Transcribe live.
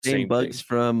same bugs thing.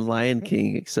 from Lion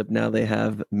King, except now they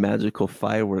have magical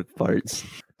firework farts.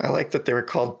 I like that they were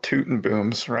called Toot and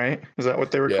Booms, right? Is that what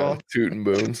they were called? Toot and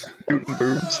Booms. Toot and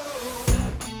Booms.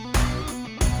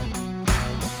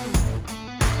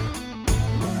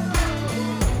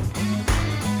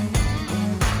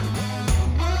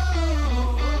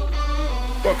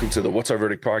 Welcome to the What's Our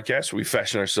Verdict podcast, where we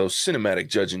fashion ourselves cinematic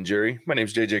judge and jury. My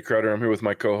name's JJ Crowder. I'm here with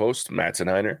my co-host, Matt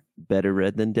Senheiner. Better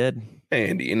red than dead.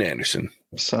 And Ian Anderson.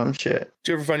 Some shit.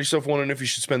 Do you ever find yourself wondering if you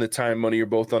should spend the time, money, or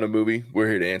both on a movie? We're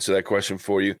here to answer that question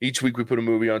for you. Each week we put a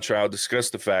movie on trial, discuss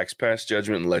the facts, pass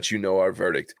judgment, and let you know our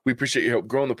verdict. We appreciate your help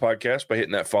growing the podcast by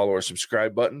hitting that follow or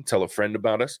subscribe button. Tell a friend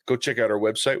about us. Go check out our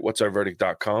website,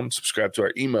 whatsourverdict.com. Subscribe to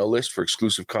our email list for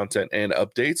exclusive content and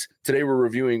updates. Today we're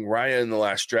reviewing Raya and the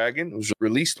Last Dragon. It was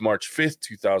released March 5th,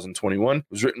 2021. It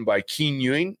was written by Keen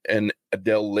Ewing and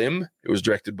Adele Lim. It was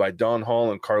directed by Don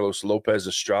Hall and Carlos Lopez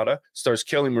Estrada. Stars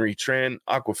Kelly Marie Tran,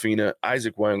 Awkwafina,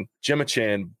 Isaac Wang, Gemma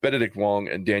Chan, Benedict Wong,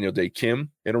 and Daniel Day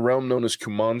Kim. In a realm known as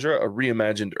Kumandra, a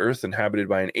reimagined Earth inhabited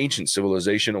by an ancient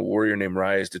civilization, a warrior named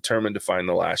Raya is determined to find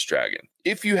the last dragon.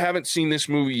 If you haven't seen this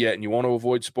movie yet and you want to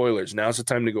avoid spoilers, now's the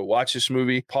time to go watch this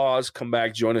movie. Pause, come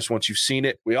back, join us once you've seen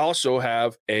it. We also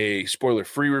have a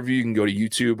spoiler-free review. You can go to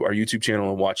YouTube, our YouTube channel,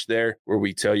 and watch there, where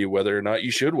we tell you whether or not you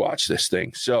should watch this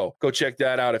thing. So go check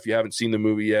that out if you haven't seen the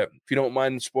movie yet. If you don't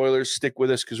mind spoilers, stick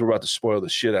with us because we're about to spoil the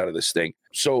shit out of this thing.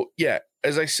 So, yeah.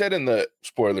 As I said in the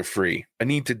spoiler free, I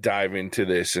need to dive into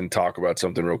this and talk about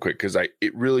something real quick because I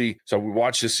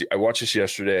watched this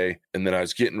yesterday, and then I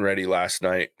was getting ready last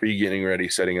night, getting ready,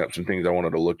 setting up some things I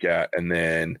wanted to look at. And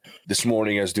then this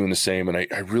morning I was doing the same, and I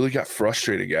really got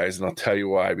frustrated, guys. And I'll tell you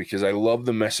why, because I love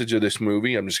the message of this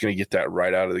movie. I'm just going to get that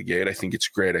right out of the gate. I think it's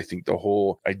great. I think the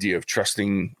whole idea of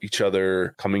trusting each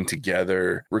other, coming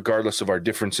together, regardless of our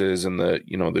differences and the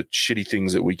shitty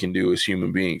things that we can do as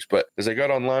human beings. But as I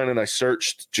got online and I searched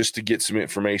just to get some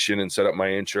information and set up my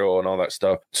intro and all that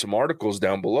stuff, some articles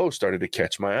down below started to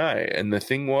catch my eye. And the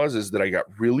thing is that I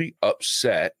got really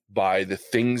upset by the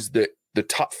things that the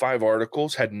top 5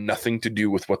 articles had nothing to do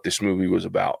with what this movie was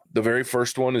about. The very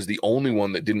first one is the only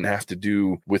one that didn't have to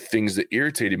do with things that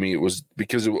irritated me. It was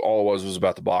because all it was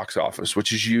about the box office,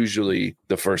 which is usually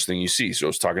the first thing you see. So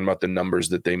it's talking about the numbers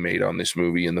that they made on this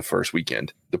movie in the first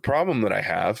weekend. The problem that I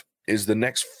have is the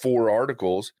next 4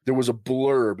 articles, there was a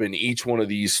blurb in each one of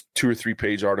these 2 or 3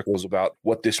 page articles about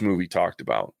what this movie talked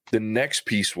about. The next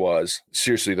piece was,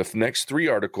 seriously, the next 3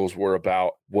 articles were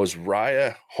about, was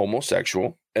Raya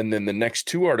homosexual? And then the next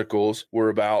 2 articles were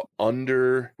about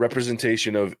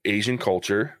underrepresentation of Asian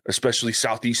culture, especially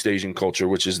Southeast Asian culture,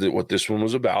 which is what this one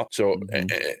was about. So,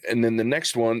 and then the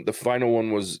next one, the final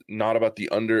one, was not about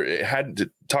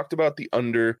talked about the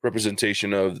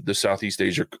underrepresentation of the Southeast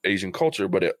Asian culture,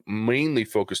 but it mainly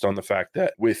focused on the fact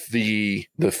that with the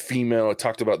female, it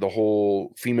talked about the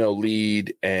whole female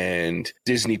lead and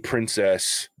Disney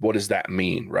princess. What does that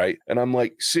mean, right? And I'm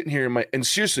like sitting here and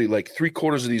seriously, like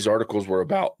 3/4 of these articles were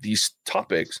about these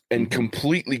topics and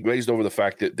completely glazed over the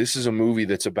fact that this is a movie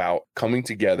that's about coming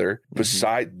together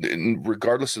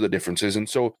regardless of the differences. And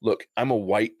so, look, I'm a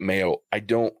white male.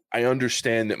 I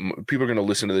understand that people are going to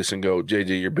listen to this and go,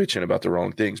 JJ, you're bitching about the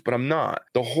wrong things, but I'm not.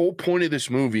 The whole point of this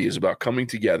movie is about coming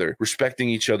together, respecting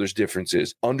each other's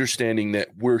differences, understanding that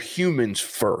we're humans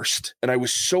first. And I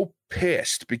was so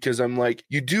pissed because I'm like,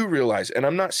 you do realize, and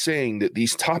I'm not saying that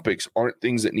these topics aren't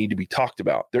things that need to be talked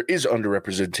about. There is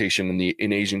underrepresentation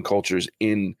in Asian cultures,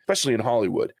 especially in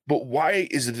Hollywood. But why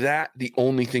is that the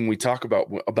only thing we talk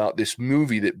about this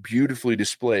movie that beautifully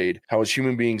displayed how as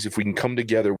human beings, if we can come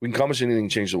together, we can accomplish anything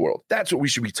and change the world? That's what we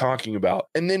should be talking about.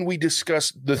 And then we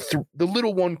discuss the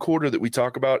little 1/4 that we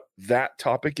talk about that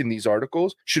topic in these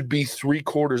articles should be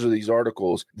 3/4 of these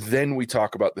articles. Then we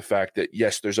talk about the fact that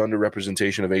yes, there's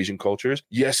underrepresentation of Asian cultures.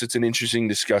 Yes, it's an interesting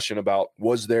discussion about,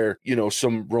 was there,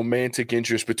 some romantic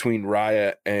interest between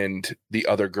Raya and the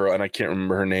other girl, and I can't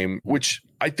remember her name, which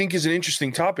I think is an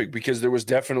interesting topic because there was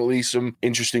definitely some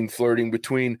interesting flirting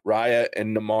between Raya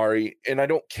and Namaari, and I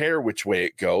don't care which way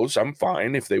it goes. I'm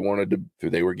fine if they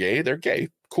were gay, they're gay.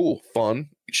 Cool, fun.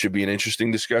 It should be an interesting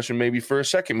discussion maybe for a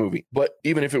second movie. But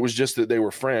even if it was just that they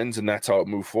were friends and that's how it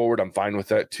moved forward, I'm fine with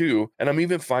that too. And I'm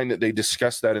even fine that they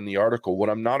discussed that in the article. What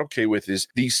I'm not okay with is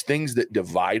these things that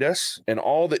divide us, and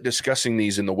all that discussing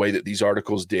these in the way that these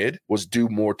articles did was do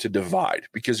more to divide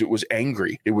because it was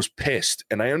angry. It was pissed.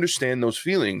 And I understand those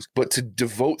feelings, but to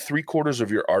devote 3/4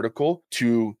 of your article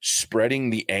to spreading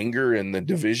the anger and the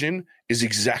division is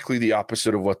exactly the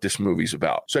opposite of what this movie's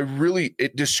about. So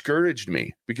it discouraged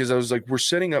me because I was like, we're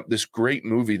setting up this great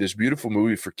movie, this beautiful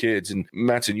movie for kids. And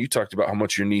Mattson, you talked about how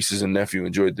much your nieces and nephew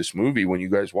enjoyed this movie when you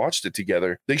guys watched it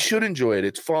together. They should enjoy it.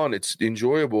 It's fun, it's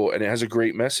enjoyable, and it has a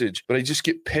great message. But I just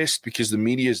get pissed because the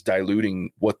media is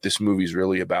diluting what this movie's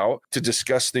really about to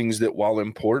discuss things that, while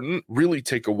important, really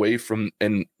take away from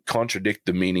and contradict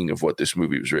the meaning of what this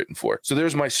movie was written for. So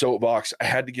there's my soapbox. I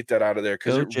had to get that out of there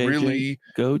because it really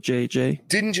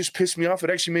didn't just piss me off. It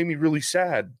actually made me really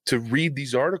sad to read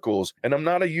these articles. And I'm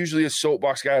not usually a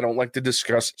soapbox guy. I don't like to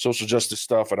discuss social justice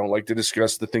stuff. I don't like to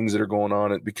discuss the things that are going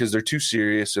on because they're too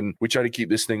serious. And we try to keep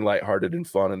this thing lighthearted and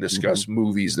fun and discuss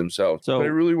movies themselves. So but I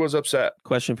really was upset.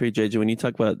 Question for you, JJ. When you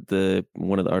talk about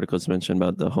one of the articles mentioned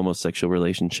about the homosexual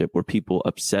relationship, were people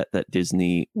upset that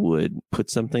Disney would put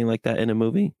something like that in a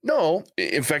movie? No,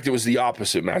 in fact, it was the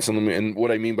opposite, Matt. And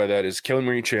what I mean by that is Kelly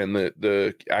Marie Tran,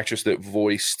 the actress that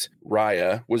voiced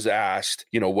Raya, was asked,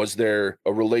 was there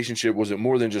a relationship? Was it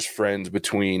more than just friends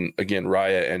between, again,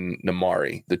 Raya and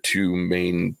Namaari, the two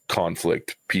main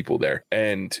conflict people there?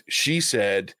 And she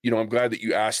said, I'm glad that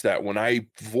you asked that. When I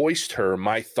voiced her,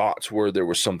 my thoughts were there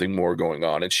was something more going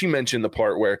on. And she mentioned the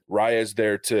part where Raya's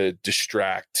there to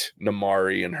distract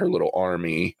Namaari and her little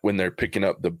army when they're picking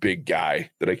up the big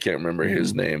guy that I can't remember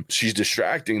his name. She's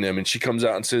distracting them and she comes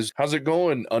out and says, "How's it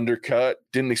going, undercut?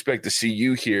 Didn't expect to see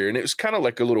you here." And it was kind of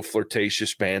like a little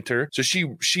flirtatious banter. So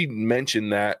she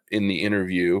mentioned that in the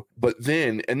interview, but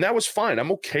then, and that was fine.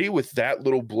 I'm okay with that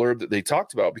little blurb that they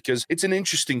talked about because it's an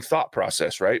interesting thought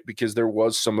process, right? Because there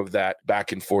was some of that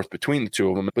back and forth between the two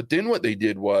of them. But then what they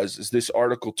did is this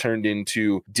article turned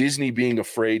into Disney being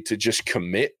afraid to just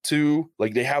commit to,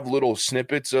 like, they have little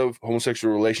snippets of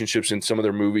homosexual relationships in some of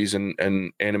their movies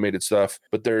and animated stuff,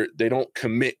 but they don't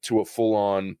commit to a full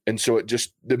on. And so it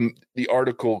just, the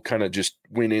article kind of just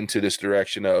went into this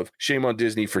direction of shame on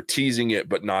Disney for teasing it,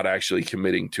 but not actually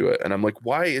committing to it. And I'm like,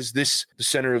 why is this the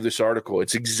center of this article?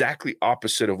 It's exactly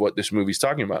opposite of what this movie's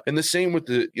talking about. And the same with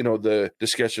the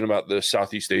discussion about the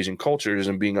Southeast Asian cultures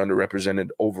and being underrepresented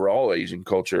overall Asian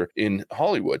culture in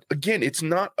Hollywood. Again, it's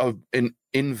not an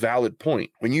invalid point.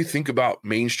 When you think about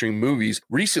mainstream movies,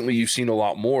 recently you've seen a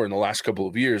lot more in the last couple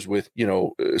of years with,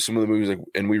 some of the movies,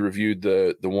 and we reviewed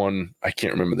the one, I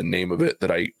can't remember the name of it,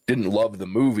 that I didn't love the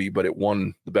movie, but it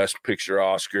won the Best Picture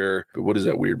Oscar. What is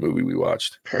that weird movie we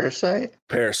watched? Parasite.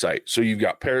 So you've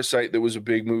got Parasite, that was a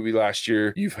big movie last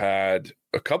year. You've had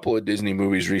a couple of Disney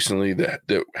movies recently that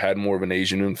had more of an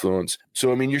Asian influence.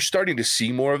 So, I mean, you're starting to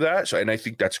see more of that. And I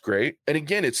think that's great. And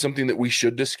again, it's something that we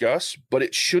should discuss, but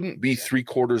it shouldn't be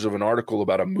 3/4 of an article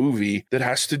about a movie that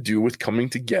has to do with coming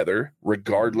together,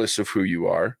 regardless of who you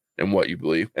are and what you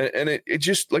believe. And it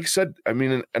just, like I said, I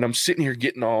mean, and I'm sitting here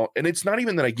getting all, and it's not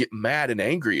even that I get mad and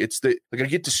angry. It's that, like, I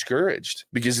get discouraged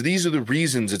because these are the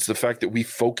reasons. It's the fact that we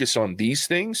focus on these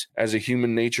things as a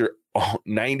human nature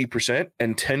 90%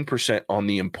 and 10% on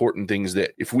the important things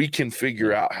that if we can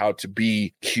figure out how to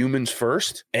be humans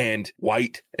first and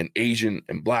white and Asian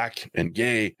and black and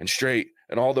gay and straight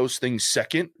and all those things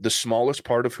second, the smallest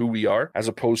part of who we are, as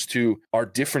opposed to our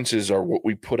differences are what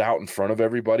we put out in front of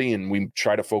everybody. And we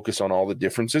try to focus on all the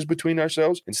differences between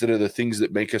ourselves instead of the things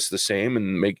that make us the same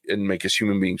and make us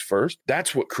human beings first.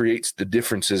 That's what creates the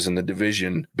differences and the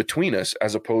division between us,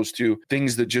 as opposed to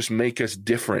things that just make us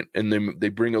different. And then they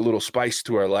bring a little spice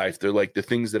to our life. They're like the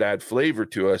things that add flavor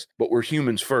to us, but we're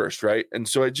humans first, right? And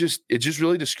so it just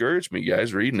really discouraged me,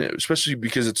 guys, reading it, especially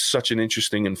because it's such an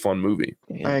interesting and fun movie.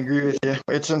 I agree with you.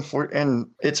 It's unfortunate and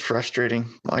it's frustrating.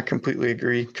 I completely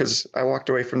agree, because I walked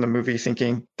away from the movie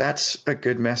thinking that's a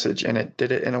good message, and it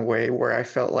did it in a way where I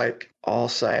felt like all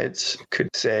sides could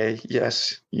say,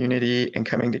 yes, unity and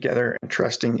coming together and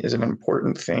trusting is an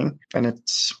important thing. And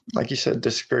it's, like you said,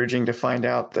 discouraging to find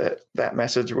out that that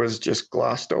message was just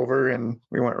glossed over and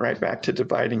we went right back to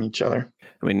dividing each other.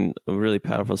 I mean, a really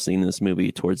powerful scene in this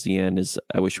movie towards the end is,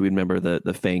 I wish we remember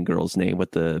the Fang girl's name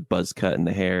with the buzz cut and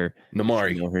the hair.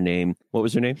 Namaari. You know her name. What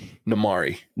was her name?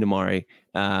 Namaari.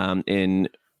 In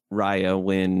Raya,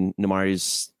 when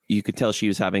Namaari's, you could tell she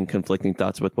was having conflicting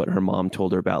thoughts with what her mom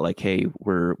told her about, like, hey,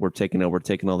 we're taking all the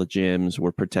gyms,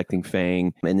 we're protecting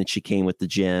Fang. And then she came with the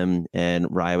gym and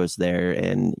Raya was there,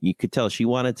 and you could tell she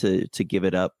wanted to give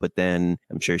it up. But then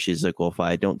I'm sure she's like, well, if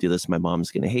I don't do this, my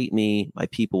mom's going to hate me. My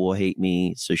people will hate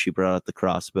me. So she brought out the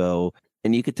crossbow.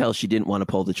 And you could tell she didn't want to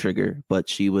pull the trigger, but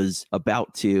she was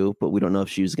about to, but we don't know if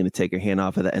she was going to take her hand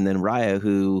off of that. And then Raya,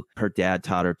 who her dad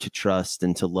taught her to trust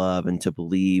and to love and to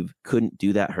believe, couldn't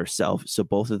do that herself. So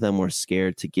both of them were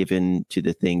scared to give in to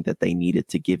the thing that they needed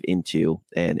to give into.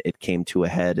 And it came to a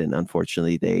head. And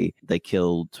unfortunately, they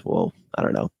killed, well, I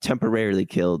don't know, temporarily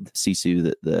killed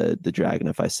Sisu, the dragon,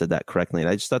 if I said that correctly. And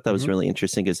I just thought that was really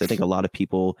interesting, because I think a lot of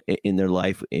people in their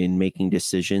life, in making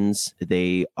decisions,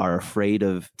 they are afraid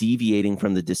of deviating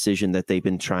from the decision that they've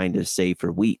been trying to say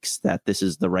for weeks, that this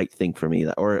is the right thing for me,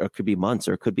 or it could be months,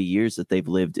 or it could be years that they've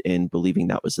lived in believing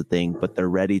that was the thing, but they're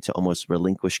ready to almost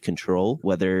relinquish control,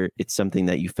 whether it's something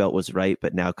that you felt was right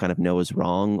but now kind of know is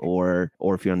wrong, or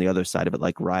if you're on the other side of it,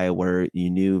 like Raya, where you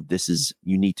knew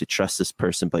you need to trust this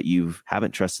person, but you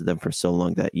haven't trusted them for so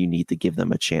long that you need to give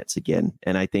them a chance again.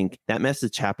 And I think that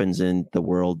message happens in the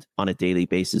world on a daily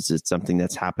basis. It's something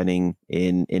that's happening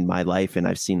in my life, and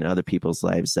I've seen in other people's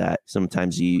lives, that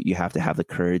sometimes you have to have the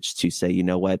courage to say, you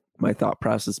know what, my thought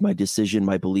process, my decision,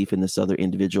 my belief in this other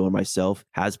individual or myself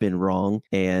has been wrong,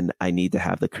 and I need to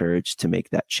have the courage to make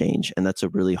that change. And that's a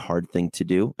really hard thing to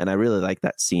do. And I really like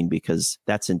that scene, because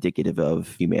that's indicative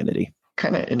of humanity.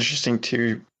 Kind of interesting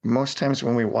too. Most times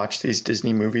when we watch these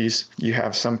Disney movies, you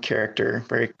have some character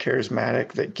very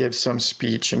charismatic that gives some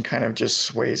speech and kind of just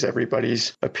sways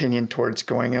everybody's opinion towards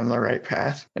going on the right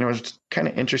path. And it was kind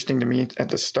of interesting to me at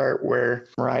the start where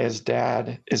Mariah's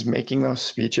dad is making those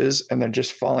speeches and they're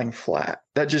just falling flat.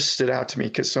 That just stood out to me,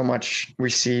 because so much we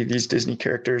see these Disney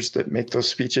characters that make those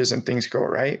speeches and things go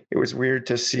right. It was weird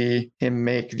to see him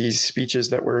make these speeches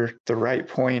that were the right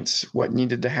points, what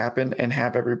needed to happen, and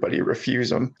have everybody refuse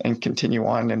them and continue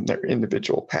on in their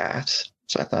individual paths.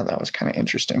 So I thought that was kind of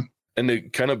interesting. And to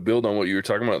kind of build on what you were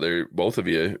talking about there, both of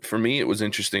you, for me, it was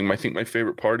interesting. I think my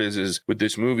favorite part is with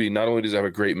this movie, not only does it have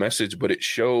a great message, but it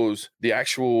shows the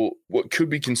actual, what could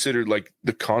be considered like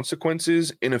the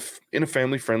consequences in a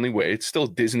family-friendly way. It's still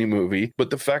a Disney movie, but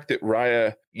the fact that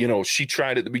Raya, she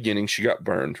tried at the beginning, she got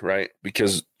burned, right?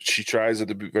 Because she tries at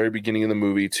the very beginning of the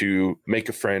movie to make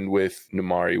a friend with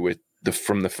Namaari,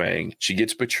 from the Fang. She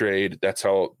gets betrayed. That's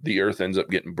how the earth ends up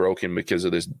getting broken, because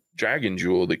of this dragon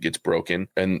jewel that gets broken,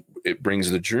 and it brings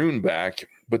the Droon back.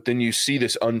 But then you see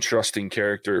this untrusting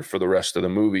character for the rest of the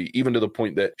movie, even to the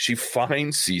point that she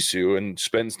finds Sisu and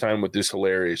spends time with this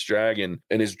hilarious dragon,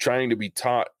 and is trying to be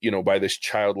taught, by this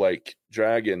childlike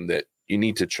dragon, that you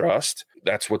need to trust.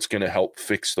 That's what's going to help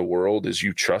fix the world, is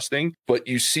you trusting. But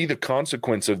you see the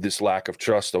consequence of this lack of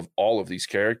trust of all of these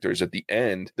characters at the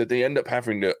end, that they end up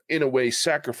having to, in a way,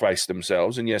 sacrifice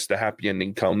themselves. And yes, the happy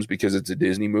ending comes because it's a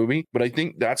Disney movie. But I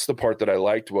think that's the part that I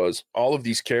liked, was all of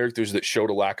these characters that showed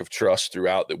a lack of trust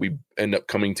throughout, that we end up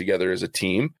coming together as a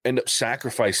team, end up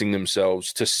sacrificing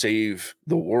themselves to save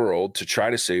the world, to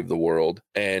try to save the world.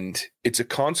 And it's a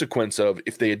consequence of,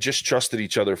 if they had just trusted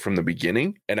each other from the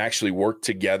beginning and actually worked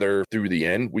together through the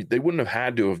end, they wouldn't have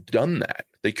had to have done that.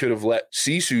 They could have let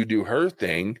Sisu do her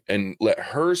thing and let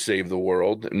her save the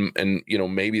world. And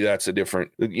maybe that's a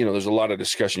different, there's a lot of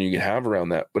discussion you can have around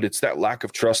that, but it's that lack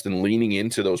of trust and leaning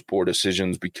into those poor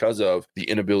decisions because of the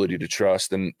inability to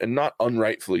trust, and not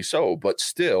unrightfully so, but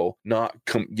still not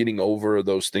getting over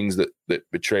those things that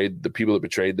betrayed the people that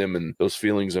betrayed them, and those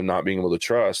feelings of not being able to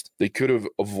trust. They could have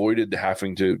avoided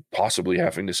possibly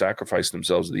having to sacrifice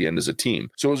themselves at the end as a team.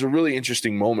 So it was a really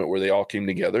interesting moment where they all came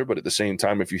together. But at the same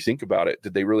time, if you think about it,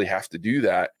 did they really have to do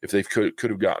that if they could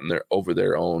have gotten over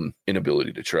their own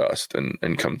inability to trust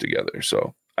and come together?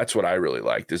 So that's what I really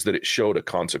liked, is that it showed a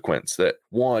consequence, that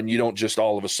one, you don't just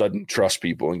all of a sudden trust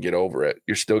people and get over it.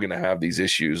 You're still going to have these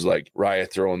issues, like Raya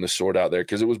throwing the sword out there,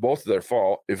 because it was both of their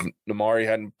fault. If Namaari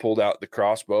hadn't pulled out the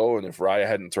crossbow, and if Raya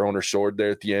hadn't thrown her sword there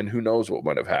at the end, who knows what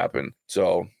might have happened.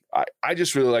 So I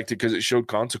just really liked it because it showed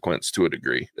consequence to a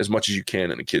degree, as much as you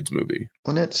can in a kid's movie.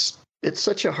 When it's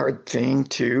such a hard thing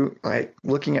too, like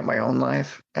looking at my own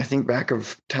life, I think back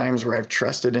of times where I've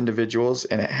trusted individuals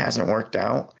and it hasn't worked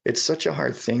out. It's such a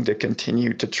hard thing to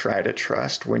continue to try to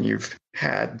trust when you've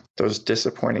had those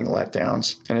disappointing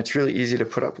letdowns, and it's really easy to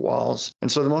put up walls. And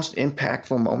so the most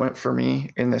impactful moment for me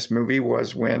in this movie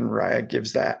was when Raya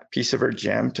gives that piece of her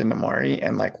gem to Namaari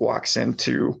and walks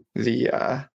into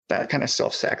the that kind of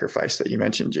self-sacrifice that you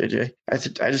mentioned, JJ.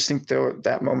 I just think, though,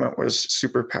 that moment was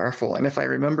super powerful. And if I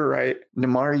remember right,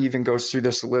 Namaari even goes through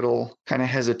this little kind of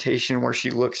hesitation where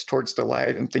she looks towards the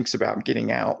light and thinks about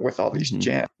getting out with all these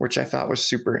gems, which I thought was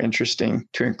super interesting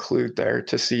to include there,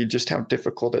 to see just how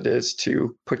difficult it is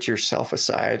to put yourself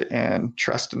aside and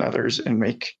trust in others and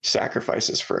make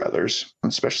sacrifices for others,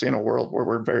 especially in a world where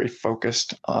we're very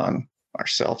focused on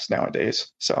ourselves nowadays.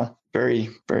 So very,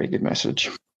 very good message.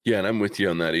 Yeah, and I'm with you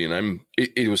on that, Ian.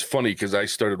 It was funny because I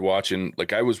started watching,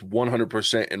 like I was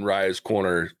 100% in Raya's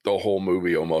corner the whole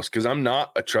movie almost, because I'm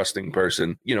not a trusting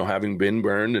person, having been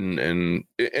burned and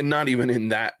not even in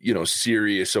that,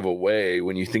 serious of a way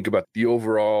when you think about the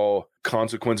overall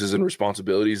consequences and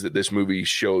responsibilities that this movie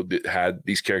showed that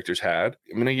these characters had.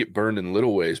 I mean, I get burned in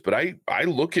little ways, but I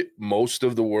look at most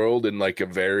of the world in like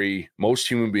most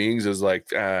human beings as like,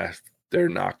 they're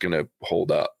not going to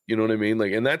hold up. You know what I mean?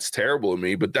 Like, and that's terrible of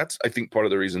me, but that's, I think, part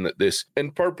of the reason that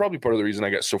probably part of the reason I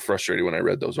got so frustrated when I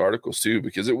read those articles too,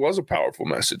 because it was a powerful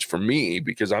message for me,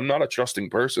 because I'm not a trusting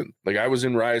person. Like, I was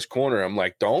in Raya's corner. I'm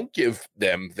like, don't give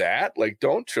them that. Like,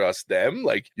 don't trust them.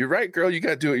 Like, you're right, girl. You got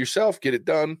to do it yourself. Get it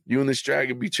done. You and this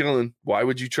dragon be chilling. Why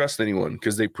would you trust anyone?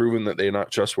 Because they've proven that they're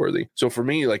not trustworthy. So for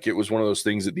me, like, it was one of those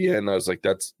things at the end. I was like,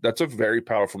 that's a very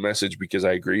powerful message, because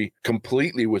I agree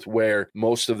completely with where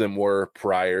most of them were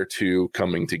prior to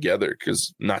coming together.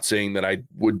 Because I'm not saying that I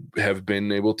would have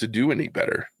been able to do any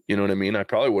better. You know what I mean? I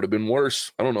probably would have been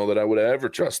worse. I don't know that I would have ever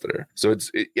trusted her. So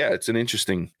it's an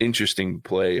interesting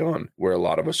play on where a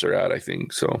lot of us are at, I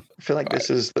think. So I feel like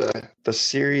this is the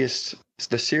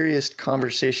serious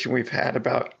conversation we've had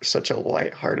about such a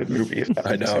lighthearted movie.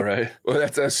 I know, right? Well,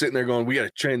 that's us sitting there going, we got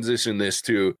to transition this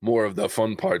to more of the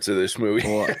fun parts of this movie.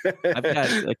 Well, I've got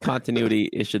a continuity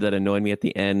issue that annoyed me at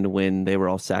the end when they were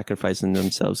all sacrificing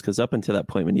themselves, because up until that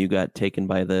point, when you got taken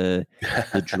by the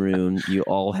Droon, you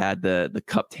all had the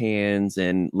cupped hands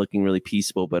and looking really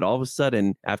peaceful. But all of a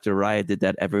sudden, after Raya did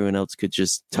that, everyone else could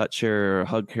just touch her or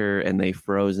hug her, and they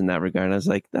froze in that regard. And I was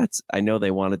like, I know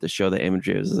they wanted to show the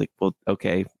imagery. I was like, well,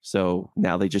 okay, so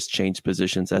now they just changed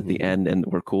positions at the end and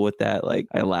we're cool with that. Like,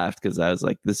 I laughed because I was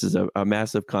like, this is a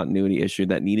massive continuity issue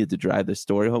that needed to drive the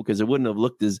story home, because it wouldn't have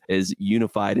looked as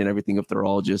unified and everything if they're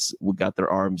all just got their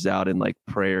arms out in like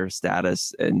prayer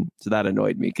status. And so that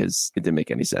annoyed me because it didn't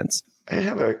make any sense. I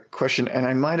have a question, and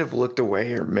I might have looked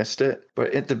away or missed it,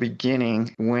 but at the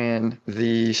beginning, when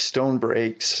the stone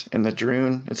breaks and the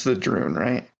Droon, it's the Droon,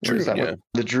 right? Yeah.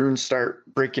 The Droon start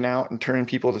breaking out and turning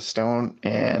people to stone,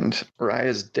 and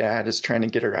Raya's dad is trying to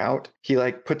get her out. He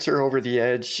like puts her over the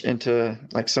edge into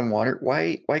like some water.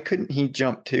 Why couldn't he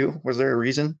jump too? Was there a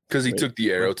reason? Because he took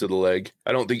the arrow to the leg.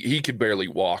 I don't think he could barely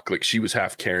walk. Like, she was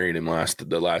half carrying him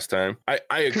the last time. I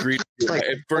agree. Like,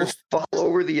 at first, fall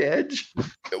over the edge.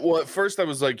 Well, at first I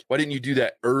was like, why didn't you do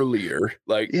that earlier?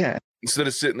 Like, yeah. Instead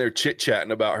of sitting there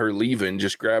chit-chatting about her leaving,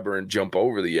 just grab her and jump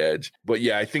over the edge. But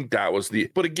yeah, I think that was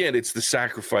but again, it's the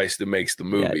sacrifice that makes the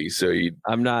movie.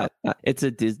 Yeah. It's a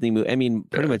Disney movie. I mean,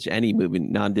 pretty much any movie,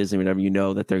 non-Disney, whatever,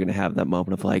 that they're going to have that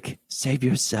moment of like, save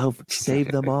yourself,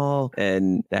 save them all.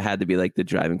 And that had to be like the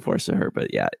driving force of her.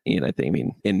 But yeah, I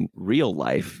think, in real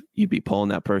life, you'd be pulling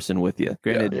that person with you.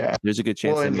 Granted, there's a good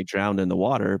chance they may drown in the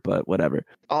water, but whatever.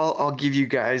 I'll give you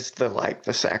guys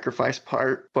the sacrifice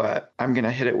part, but I'm going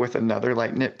to hit it with another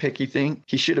like nitpicky thing.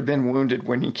 He should have been wounded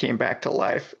when he came back to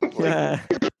life.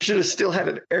 Should have still had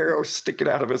an arrow sticking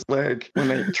out of his leg when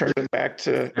they turned him back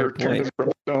to, or turned him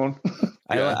from stone.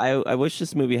 I wish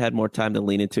this movie had more time to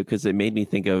lean into, because it made me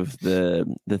think of the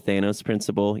Thanos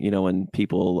principle, when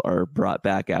people are brought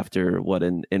back after what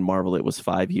in Marvel it was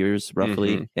 5 years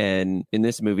roughly. Mm-hmm. And in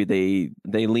this movie,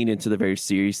 they lean into the very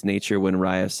serious nature when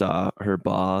Raya saw her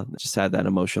Ba, just had that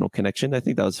emotional connection. I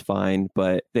think that was fine,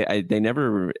 but they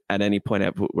never at any point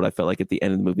at what I felt like at the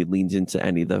end of the movie leans into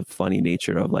any of the funny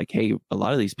nature of like, hey, a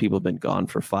lot of these people have been gone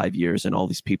for 5 years and all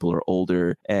these people are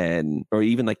older, or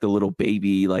even like the little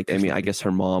baby, like, I mean, I guess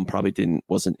her mom probably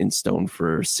wasn't in stone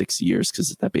for 6 years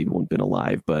because that baby wouldn't have been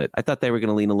alive. But I thought they were going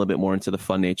to lean a little bit more into the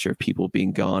fun nature of people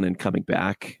being gone and coming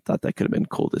back. Thought that could have been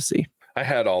cool to see. I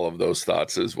had all of those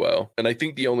thoughts as well. And I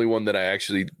think the only one that I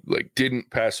actually didn't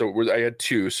pass over, I had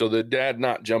two. So the dad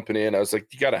not jumping in, I was like,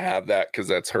 you got to have that because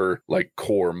that's her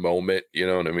core moment. You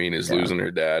know what I mean? Is losing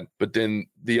her dad. But then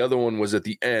the other one was at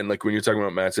the end, like when you're talking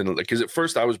about Madsen, because at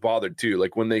first I was bothered too.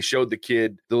 Like when they showed the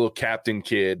kid, the little captain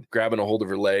kid grabbing a hold of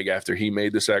her leg after he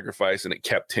made the sacrifice and it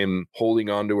kept him holding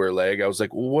onto her leg. I was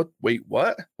like, well, what? Wait,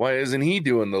 what? Why isn't he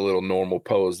doing the little normal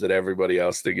pose that everybody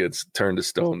else that gets turned to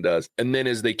stone does? And then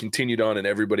as they continued on and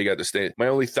everybody got to stay, my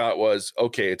only thought was,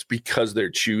 okay, it's because they're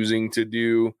choosing to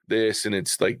do this. And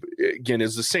it's like, again,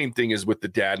 it's the same thing as with the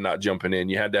dad not jumping in.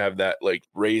 You had to have that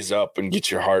raise up and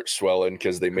get your heart swelling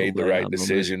because they made the right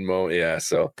decision. Yeah,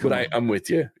 so but I'm with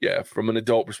you. Yeah, from an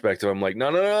adult perspective, I'm like,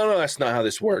 no, that's not how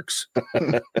this works.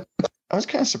 I was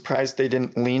kind of surprised they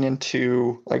didn't lean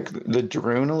into like the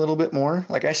Droon a little bit more.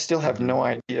 Like I still have no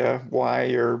idea why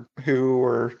or who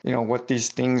or what these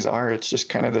things are. It's just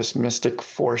kind of this mystic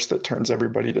force that turns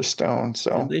everybody to stone.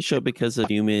 So they show because of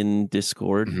human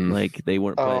discord, like they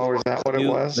weren't. Oh, is that what it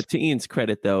was? But to Ian's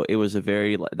credit, though, it was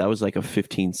that was like a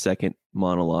 15-second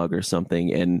monologue or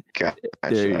something, and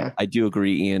gotcha. I do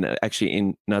agree, Ian. Actually,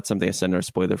 in not something I said in our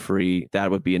spoiler free,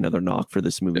 that would be another knock for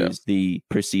this movie is the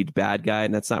perceived bad guy,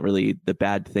 and that's not really the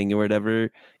bad thing or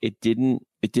whatever. It didn't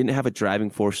have a driving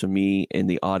force for me in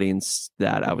the audience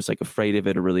that I was like afraid of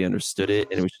it or really understood it,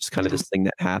 and it was just kind of this thing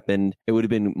that happened. It would have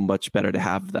been much better to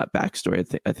have that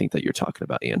backstory. I think that you're talking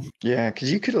about, Ian. Yeah,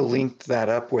 because you could have linked that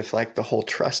up with like the whole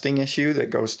trusting issue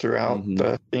that goes throughout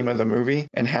the theme of the movie,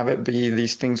 and have it be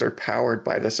these things are powered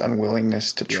by this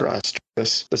unwillingness to trust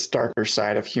this darker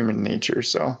side of human nature.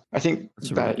 So I think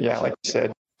that like you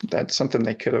said, that's something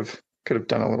they could have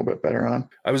done a little bit better on.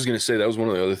 I was going to say that was one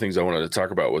of the other things I wanted to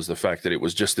talk about was the fact that it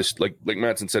was just this, like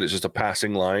Mattson said, it's just a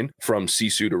passing line from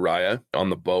Sisu to Raya on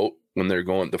the boat when they're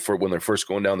first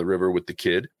going down the river with the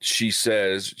kid. She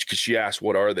says, because she asks,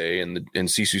 what are they? And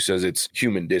Sisu says it's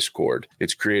human discord.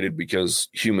 It's created because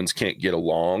humans can't get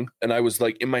along. And I was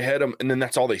like in my head, and then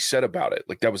that's all they said about it.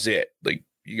 Like that was it. Like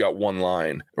you got one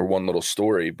line or one little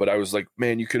story, but I was like,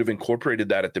 man, you could have incorporated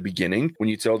that at the beginning when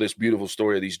you tell this beautiful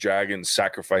story of these dragons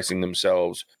sacrificing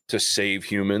themselves to save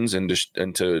humans and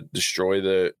to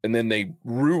destroy and then they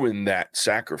ruin that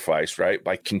sacrifice, right?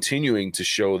 By continuing to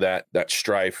show that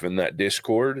strife and that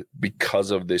discord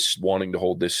because of this wanting to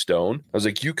hold this stone. I was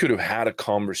like, you could have had a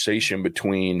conversation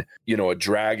between, a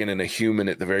dragon and a human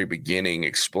at the very beginning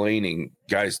explaining,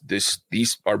 guys,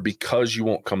 these are because you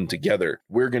won't come together.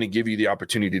 We're going to give you the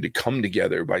opportunity to come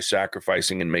together by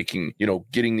sacrificing and making,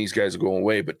 getting these guys to go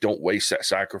away, but don't waste that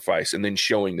sacrifice, and then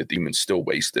showing that the humans still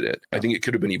wasted it. I think it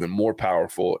could have been even more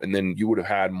powerful. And then you would have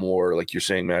had more, like you're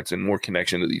saying, Mattson, more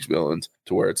connection to these villains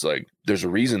to where it's like, there's a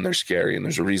reason they're scary and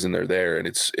there's a reason they're there. And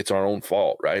it's our own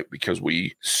fault, right? Because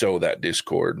we sow that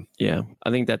discord. Yeah.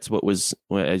 I think that's what was,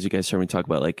 as you guys heard me talk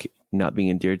about, like not being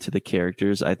endeared to the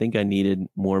characters. I think I needed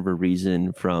more of a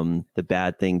reason from the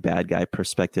bad guy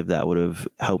perspective that would have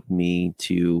helped me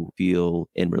to feel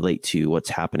and relate to what's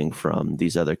happening from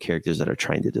these other characters that are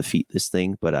trying to defeat this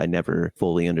thing. But I never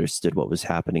fully understood what was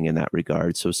happening in that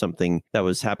regard. So something that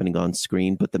was happening on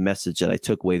screen, but the message that I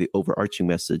took away, the overarching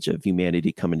message of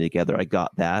humanity coming together, I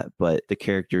got that, but the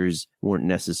characters weren't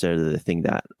necessarily the thing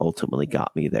that ultimately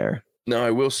got me there. Now,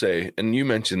 I will say, and you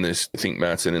mentioned this, I think,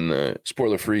 Mattson, in the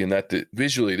spoiler free, and that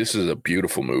visually, this is a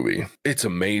beautiful movie. It's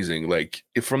amazing. Like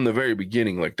from the very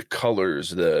beginning, like the colors,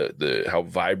 the how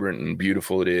vibrant and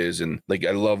beautiful it is. And like,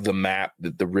 I love the map,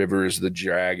 the rivers, the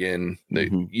dragon,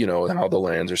 how the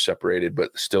lands are separated,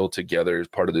 but still together as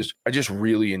part of this. I just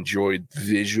really enjoyed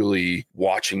visually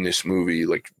watching this movie.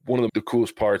 Like one of the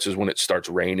coolest parts is when it starts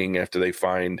raining after they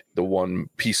find the one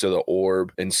piece of the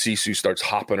orb and Sisu starts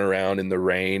hopping around in the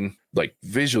rain. Like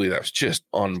visually, that was just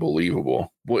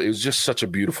unbelievable. Well, it was just such a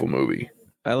beautiful movie.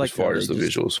 I like as far as the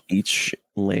visuals. Each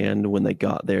land, when they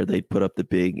got there, they'd put up the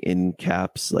big end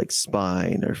caps like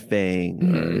spine or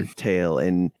fang or tail,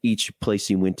 and each place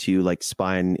you went to, like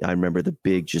spine, I remember the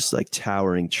big just like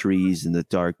towering trees and the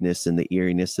darkness and the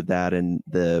eeriness of that. And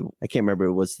I can't remember,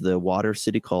 it was the water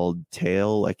city called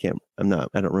Tail. I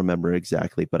don't remember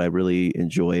exactly, but I really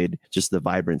enjoyed just the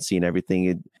vibrancy and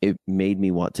everything. It made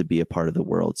me want to be a part of the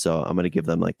world. So I'm going to give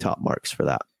them like top marks for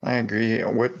that. I agree.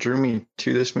 What drew me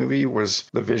to this movie was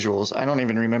the visuals. I don't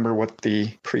even remember what the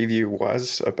preview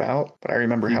was about, but I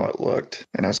remember how it looked.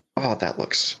 And I was, that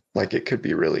looks like it could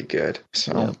be really good.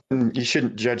 So you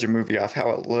shouldn't judge a movie off how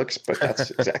it looks, but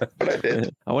that's exactly what I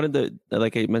did. I wanted to,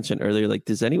 like I mentioned earlier, like,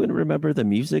 does anyone remember the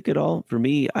music at all? For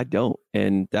me, I don't.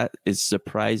 And that is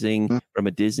surprising from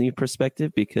a Disney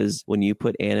perspective, because when you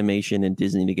put animation and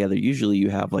Disney together, usually you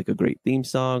have like a great theme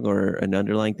song or an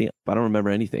underlying theme. But I don't remember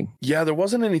anything. Yeah, there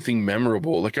wasn't anything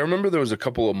memorable. Like I remember there was a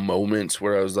couple of moments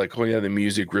where I was like, oh yeah, the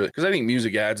music really, because I think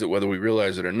music adds it whether we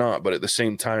realize it or not. But at the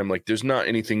same time, like there's not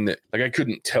anything that, like I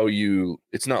couldn't tell you,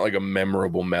 it's not like a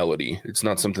memorable melody. It's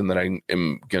not something that I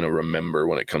am going to remember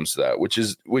when it comes to that,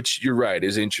 which you're right,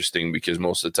 is interesting, because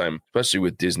most of the time, especially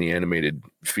with Disney animated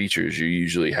features, you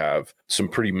usually have some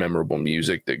pretty memorable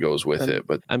music that goes with it.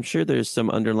 But I'm sure there's some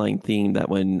underlying theme that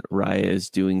when Raya is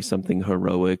doing something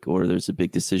heroic or there's a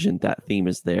big decision, that theme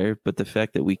is there. But the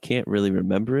fact that we can't really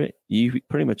remember it, you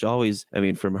pretty much always, I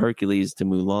mean, from Hercules to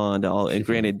Mulan to all, and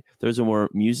granted, those are more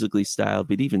musically styled,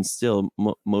 but even still,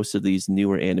 most of these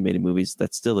newer animated movies,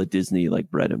 that's still a Disney like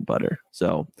bread and butter.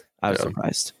 So I was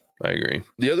surprised. I agree.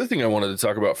 The other thing I wanted to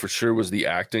talk about for sure was the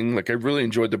acting. Like, I really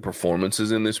enjoyed the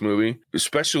performances in this movie,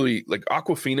 especially like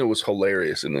Awkwafina was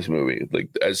hilarious in this movie, like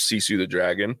as Sisu the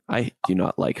dragon. I do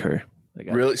not like her. Like,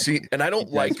 Really? See, and I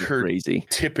don't like her crazy.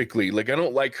 typically. Like, I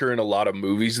don't like her in a lot of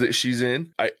movies that she's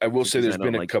in. I will say there's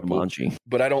been a couple, Jumanji.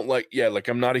 but I don't like, like,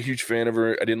 I'm not a huge fan of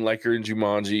her. I didn't like her in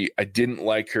Jumanji. I didn't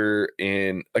like her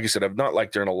in, like I said, I've not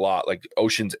liked her in a lot. Like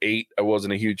Ocean's 8, I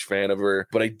wasn't a huge fan of her,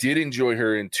 but I did enjoy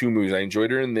her in 2 movies. I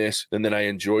enjoyed her in this, and then I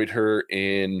enjoyed her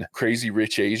in Crazy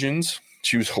Rich Asians.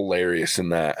 She was hilarious in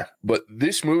that. But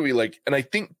this movie, like, and I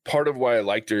think part of why I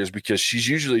liked her is because she's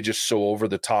usually just so over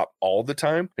the top all the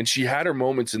time. And she had her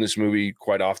moments in this movie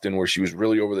quite often where she was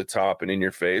really over the top and in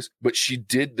your face, but she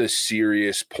did the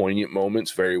serious, poignant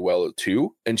moments very well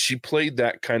too. And she played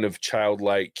that kind of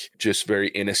childlike, just very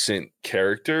innocent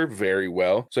character very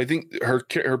well. So I think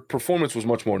her performance was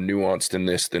much more nuanced in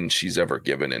this than she's ever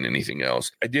given in anything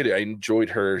else. I enjoyed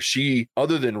her. She,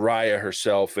 other than Raya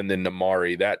herself and then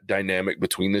Namaari, that dynamic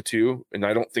between the two, and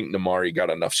I don't think Namaari got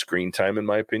enough screen time in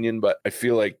my opinion, but I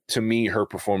feel like to me her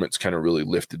performance kind of really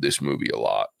lifted this movie a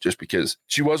lot, just because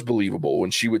she was believable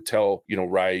when she would tell,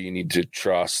 Raya, you need to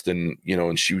trust, and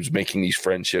and she was making these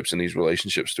friendships and these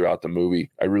relationships throughout the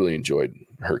movie. I really enjoyed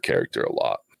her character a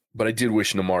lot. But I did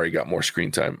wish Namaari got more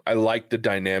screen time. I like the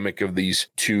dynamic of these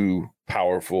 2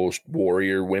 powerful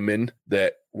warrior women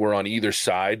that were on either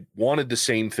side, wanted the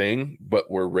same thing,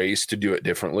 but were raised to do it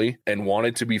differently and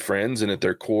wanted to be friends. And at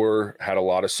their core had a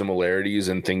lot of similarities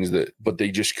and things but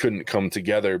they just couldn't come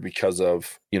together because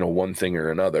of, one thing or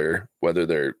another, whether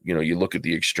they're, you look at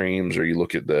the extremes or you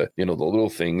look at the, the little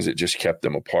things, it just kept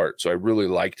them apart. So I really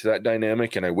liked that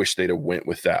dynamic, and I wish they'd have went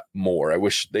with that more. I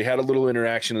wish they had a little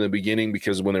interaction in the beginning,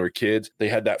 because when they were kids, they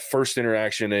had that first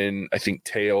interaction in, I think,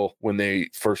 Tail, when they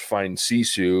first find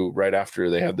Sisu right after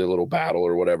they have their little battle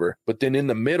or whatever. But then in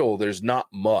the middle, there's not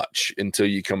much until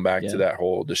you come back to that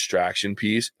whole distraction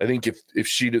piece. I think if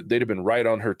they'd have been right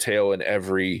on her tail in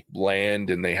every land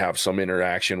and they have some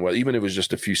interaction, well, even if it was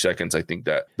just a few seconds, I think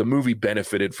that the movie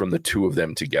benefited from the 2 of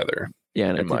them together. Yeah,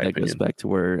 and I think that goes back to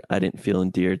where I didn't feel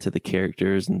endeared to the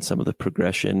characters and some of the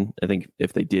progression. I think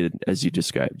if they did, as you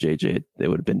described, JJ, they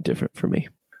would have been different for me.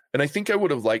 And I think I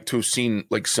would have liked to have seen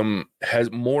like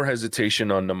more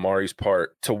hesitation on Namaari's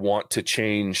part to want to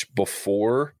change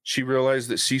before she realized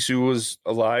that Sisu was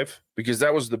alive, because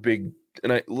that was the big,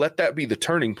 and I let that be the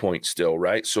turning point still,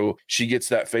 right? So she gets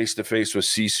that face-to-face with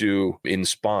Sisu in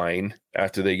Spine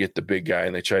after they get the big guy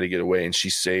and they try to get away, and she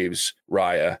saves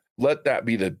Raya. Let that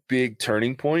be the big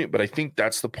turning point. But I think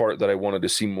that's the part that I wanted to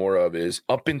see more of, is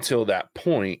up until that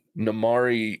point,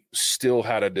 Namaari still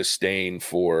had a disdain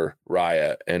for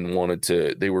Raya and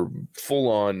they were full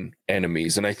on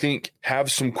enemies. And I think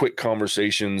have some quick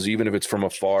conversations, even if it's from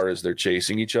afar as they're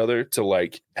chasing each other, to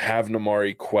like have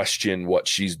Namaari question what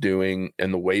she's doing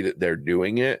and the way that they're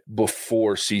doing it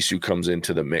before Sisu comes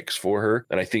into the mix for her.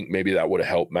 And I think maybe that would have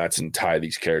helped Mattson tie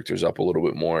these characters up a little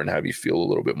bit more and have you feel a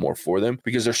little bit more for them,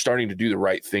 because they're starting to do the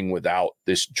right thing without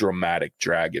this dramatic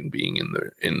dragon being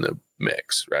in the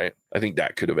mix, right? I think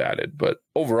that could have added, but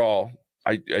overall,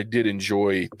 I did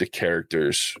enjoy the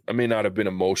characters. I may not have been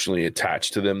emotionally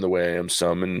attached to them the way I am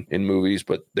some in movies,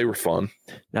 but they were fun.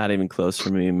 Not even close for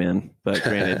me, man. But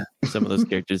granted, some of those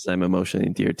characters I'm emotionally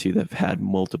endeared to that have had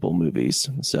multiple movies.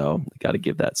 So got to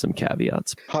give that some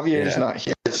caveats. Javier's not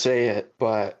here to say it,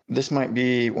 but this might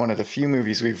be one of the few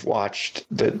movies we've watched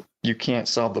that you can't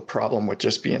solve the problem with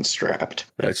just being strapped.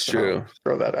 That's true.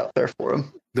 Throw that out there for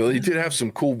him. Though he did have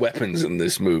some cool weapons in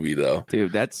this movie, though.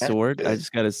 Dude, that sword, I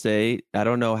just got to say, I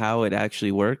don't know how it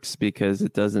actually works because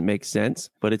it doesn't make sense,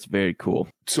 but it's very cool.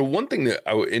 So one thing that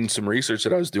in some research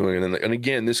that I was doing, and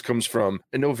again, this comes from,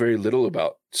 I know very little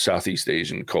about Southeast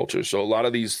Asian culture. So a lot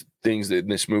of these things that in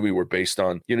this movie were based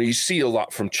on, you see a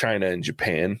lot from China and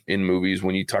Japan in movies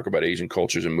when you talk about Asian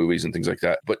cultures in movies and things like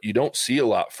that. But you don't see a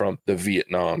lot from the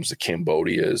Vietnams, the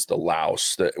Cambodias, the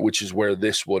Laos, which is where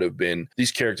this would have been.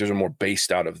 These characters are more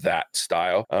based out of that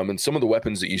style. And some of the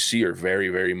weapons that you see are very,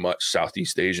 very much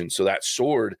Southeast Asian. So that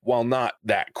sword, while not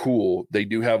that cool, they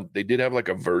did have like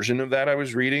a version of that I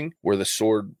was reading where the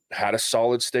sword had a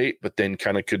solid state, but then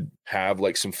kind of could have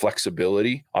like some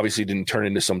flexibility. Obviously didn't turn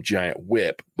into some giant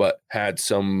whip, but had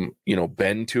some,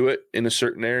 bend to it in a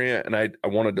certain area. And I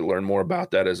wanted to learn more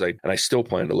about that and I still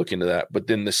plan to look into that. But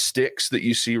then the sticks that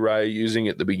you see Raya using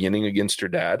at the beginning against her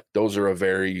dad, those are a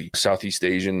very Southeast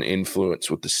Asian influence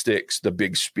with the sticks, the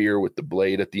big spear with the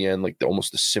blade at the end, like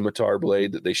almost the scimitar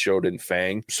blade that they showed in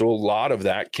Fang. So a lot of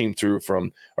that came through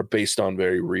are based on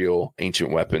very real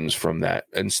ancient weapons from that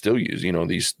and still use,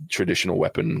 traditional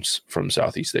weapons from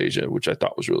Southeast Asia, which I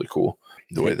thought was really cool.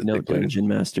 The way that they played Dungeon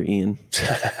Master Ian.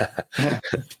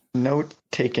 Note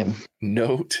taken.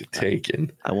 Note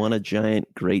taken. I want a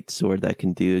giant great sword that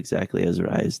can do exactly as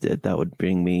Rise did. That would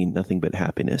bring me nothing but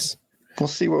happiness. We'll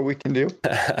see what we can do.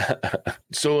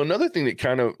 So another thing that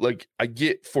kind of like I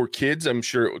get for kids, I'm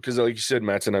sure, because like you said,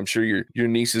 Mattson, I'm sure your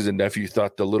nieces and nephew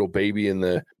thought the little baby and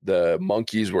the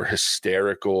monkeys were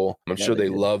hysterical. I'm sure they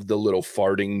loved the little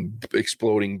farting,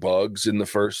 exploding bugs in the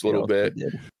first little bit.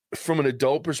 From an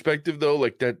adult perspective, though,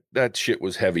 like that shit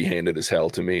was heavy-handed as hell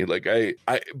to me. Like I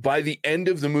by the end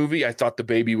of the movie, I thought the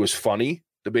baby was funny.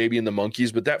 The baby and the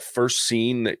monkeys, but that first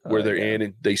scene where they're in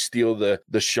and they steal the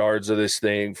shards of this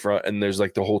thing and there's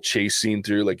like the whole chase scene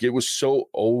through, like it was so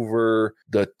over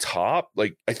the top.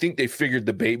 Like I think they figured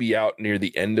the baby out near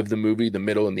the end of the movie, the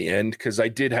middle and the end, because I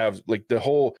did have like the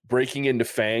whole breaking into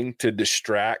Fang to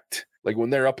distract. Like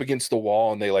when they're up against the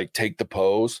wall and they like take the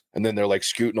pose and then they're like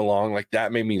scooting along, like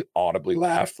that made me audibly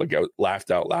laugh. Like I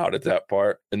laughed out loud at that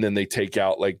part. And then they take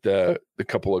out like the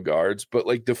couple of guards. But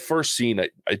like the first scene,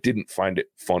 I didn't find it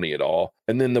funny at all.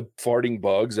 And then the farting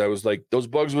bugs, I was like, those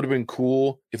bugs would have been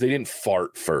cool if they didn't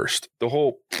fart first. The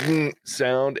whole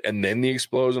sound and then the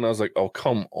explosion, I was like, oh,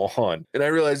 come on. And I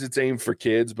realized it's aimed for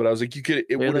kids, but I was like,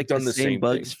 it would have like done the same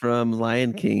bugs thing. From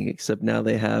Lion King, except now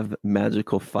they have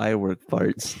magical firework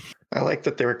farts. I like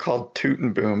that they were called Toot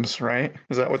and Booms, right?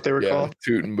 Is that what they were called?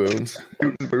 Toot and Booms.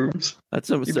 Toot and Booms. That's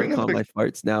what we start calling my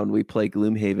farts now when we play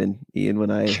Gloomhaven, Ian,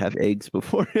 when I have eggs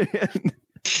beforehand.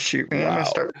 Shoot, man, I'm gonna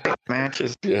start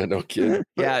matches. Yeah, no kidding.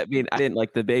 Yeah, I mean, I didn't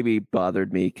like the baby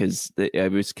bothered me because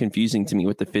it was confusing to me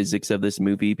with the physics of this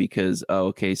movie because,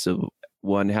 so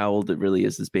one, how old it really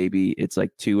is, this baby. It's like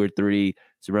 2 or 3.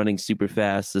 It's running super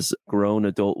fast. This grown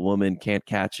adult woman can't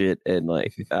catch it. And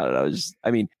like, I don't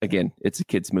know, again, it's a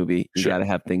kid's movie. You got to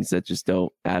have things that just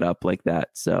don't add up like that.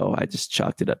 So I just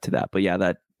chalked it up to that. But yeah,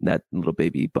 that little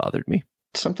baby bothered me.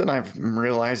 Something I'm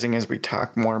realizing as we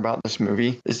talk more about this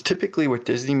movie is typically with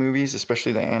Disney movies,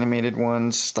 especially the animated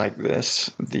ones like this,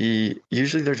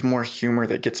 usually there's more humor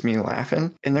that gets me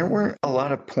laughing. And there weren't a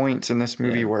lot of points in this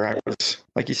movie where I was,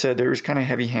 like you said, there was kind of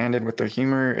heavy-handed with their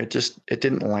humor. It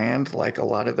didn't land like a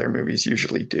lot of their movies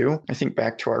usually do. I think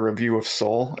back to our review of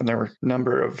Soul, and there were a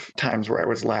number of times where I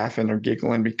was laughing or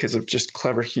giggling because of just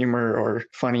clever humor or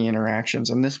funny interactions.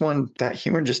 And this one, that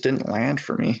humor just didn't land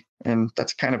for me. And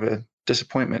that's kind of a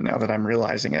disappointment now that I'm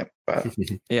realizing it. But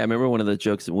yeah, I remember one of the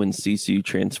jokes when Sisu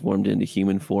transformed into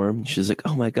human form. She's like,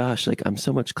 "Oh my gosh, like I'm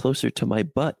so much closer to my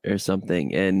butt or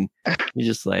something," and you're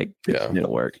just like, "It didn't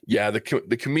work." Yeah, the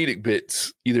comedic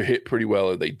bits either hit pretty well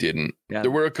or they didn't. Yeah.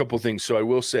 There were a couple things. So I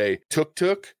will say, Tuk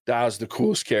Tuk, that was the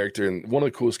coolest character and one of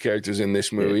the coolest characters in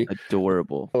this movie.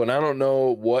 Adorable. Oh, and I don't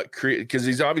know what because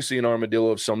he's obviously an armadillo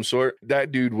of some sort.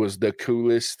 That dude was the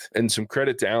coolest. And some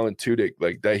credit to Alan Tudyk,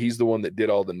 like that. He's the one that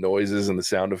did all the noises and the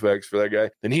sound effects for that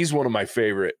guy. And he's one of my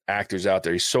favorite actors out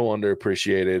there. He's so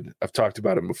underappreciated. I've talked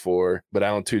about him before, but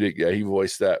Alan Tudyk, yeah, he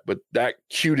voiced that. But that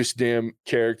cutest damn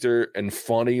character and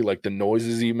funny, like the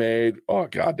noises he made. Oh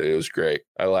God, it was great.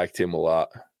 I liked him a lot.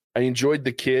 I enjoyed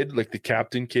the kid, like the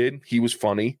captain kid. He was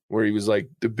funny, where he was like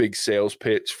the big sales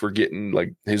pitch for getting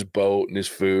like his boat and his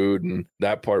food. And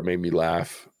that part made me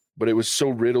laugh. But it was so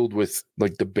riddled with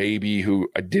like the baby who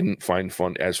I didn't find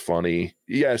as funny.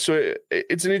 Yeah, so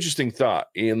it's an interesting thought.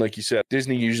 And like you said,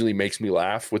 Disney usually makes me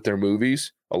laugh with their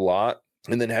movies a lot.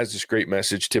 And then has this great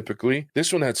message typically.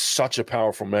 This one had such a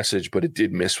powerful message, but it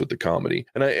did miss with the comedy.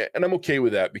 And I'm okay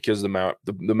with that because the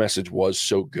message was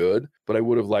so good, but I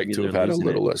would have liked to have had a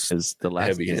little less because the last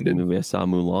heavy-handed movie I saw,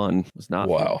 Mulan, was not.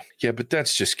 Wow. Fun. Yeah, but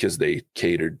that's just because they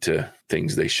catered to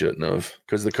things they shouldn't have.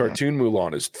 Because the cartoon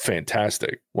Mulan is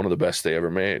fantastic. One of the best they ever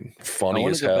made. Funny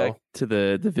as hell. Back to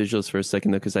the visuals for a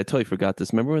second though, because I totally forgot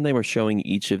this. Remember when they were showing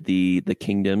each of the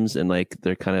kingdoms and like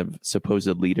their kind of supposed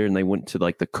leader, and they went to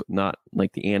like not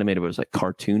like the animated, but it was like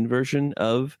cartoon version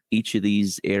of each of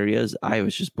these areas. I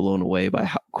was just blown away by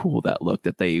how cool that looked.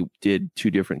 That they did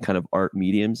 2 different kind of art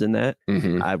mediums in that.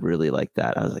 Mm-hmm. I really liked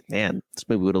that. I was like, man, this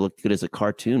movie would have looked good as a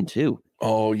cartoon too.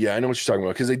 Oh yeah, I know what you're talking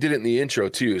about because they did it in the intro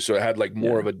too. So it had like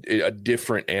more of a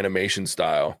different animation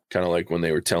style, kind of like when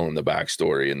they were telling the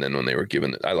backstory, and then when they were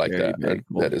giving it. I like that.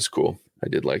 Cool. That is cool. I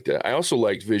did like that. I also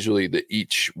liked visually that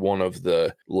each one of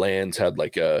the lands had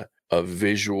like a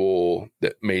visual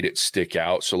that made it stick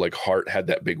out. So like Heart had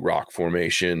that big rock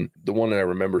formation. The one that I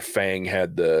remember, Fang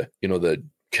had the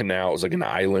canal. It was like an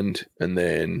island, and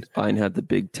then Spine had the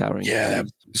big towering.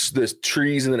 the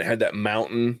trees, and then it had that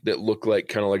mountain that looked like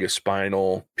kind of like a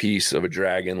spinal piece of a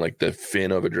dragon, like the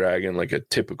fin of a dragon, like a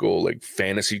typical like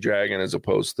fantasy dragon as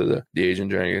opposed to the Asian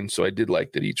dragon. So I did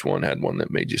like that each one had one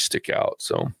that made you stick out.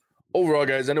 So overall,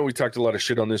 guys, I know we talked a lot of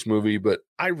shit on this movie, but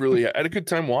I really had a good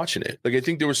time watching it. Like, I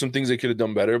think there were some things they could have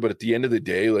done better, but at the end of the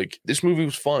day, like, this movie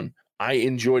was fun. I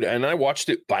enjoyed it, and I watched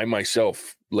it by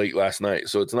myself late last night.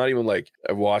 So it's not even like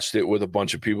I watched it with a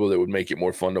bunch of people that would make it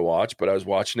more fun to watch, but I was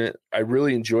watching it. I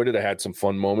really enjoyed it. I had some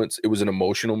fun moments. It was an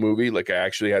emotional movie. Like, I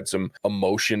actually had some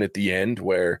emotion at the end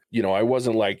where, you know, I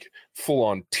wasn't like full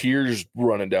on tears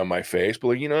running down my face, but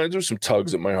like, you know, there's some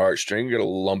tugs at my heartstring. Got a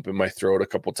lump in my throat a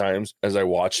couple times as I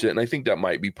watched it. And I think that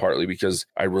might be partly because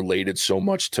I related so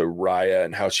much to Raya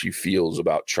and how she feels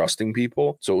about trusting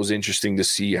people. So it was interesting to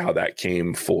see how that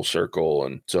came full circle.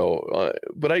 And so,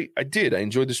 but I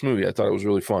enjoyed this movie. I thought it was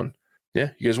really fun.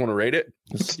 Yeah. You guys want to rate it?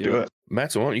 Let's do it.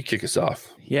 Matt, so why don't you kick us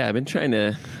off? Yeah, I've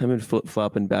been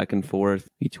flip-flopping back and forth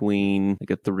between like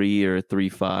a 3 or a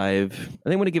 3.5. I think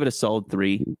I'm going to give it a solid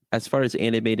 3. As far as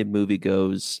animated movie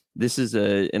goes, this is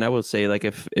and I will say, like,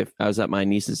 if I was at my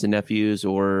nieces and nephews,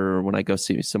 or when I go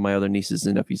see some of my other nieces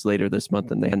and nephews later this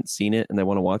month and they hadn't seen it and they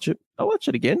want to watch it, I'll watch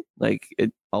it again. Like,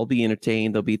 I'll be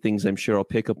entertained. There'll be things I'm sure I'll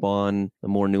pick up on, the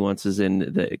more nuances in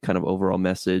the kind of overall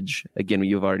message. Again,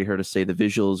 you've already heard us say the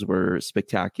visuals were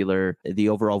spectacular. The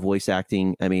overall voice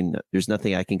acting, I mean, there's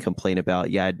nothing I can complain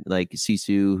about. Yeah, like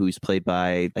Sisu, who's played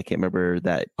by, I can't remember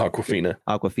that.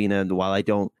 Awkwafina. And while I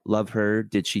don't love her,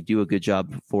 did she do a good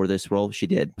job for this role? She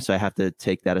did. So I have to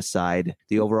take that aside.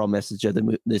 The overall message of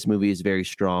this movie is very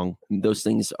strong. Those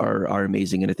things are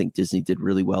amazing. And I think Disney did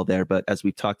really well there. But as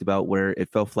we've talked about, where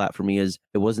it fell flat for me is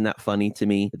it wasn't that funny to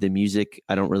me. The music,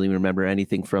 I don't really remember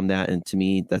anything from that. And to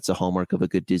me, that's a hallmark of a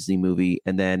good Disney movie.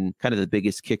 And then kind of the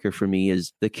biggest kicker for me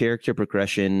is the character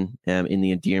progression in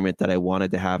the endearment that I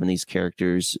wanted to have in these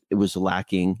characters. It was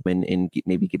lacking in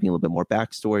maybe giving a little bit more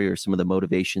backstory or some of the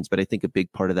motivations. But I think a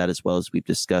big part of that, as well as we've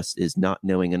discussed, is not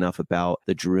knowing enough about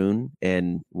the Droon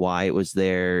and why it was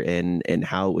there and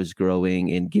how it was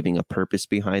growing and giving a purpose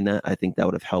behind that. I think that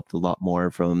would have helped a lot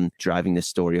more from driving the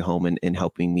story home and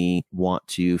helping me want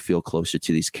to feel closer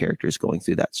to these characters going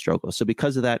through that struggle. So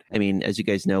because of that, I mean, as you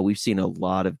guys know, we've seen a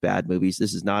lot of bad movies.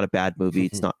 This is not a bad movie.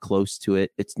 It's not close to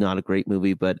it. It's not a great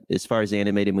movie, but as far as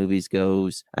animated movies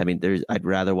goes, I mean, I'd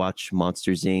rather watch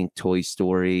Monsters Inc., Toy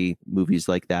Story, movies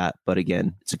like that. But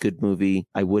again, it's a good movie.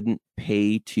 I wouldn't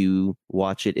pay to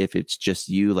watch it if it's just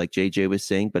you, like JJ was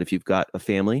saying. But if you've got a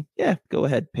family, yeah, go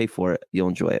ahead, pay for it. You'll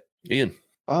enjoy it. Ian.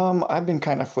 I've been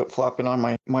kind of flip-flopping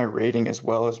on my rating as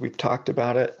well, as we've talked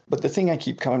about it. But the thing I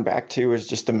keep coming back to is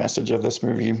just the message of this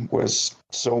movie was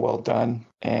so well done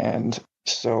and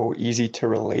so easy to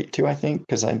relate to, I think,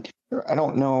 because I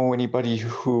don't know anybody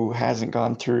who hasn't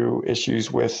gone through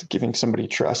issues with giving somebody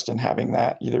trust and having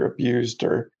that either abused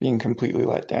or being completely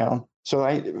let down.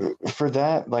 So for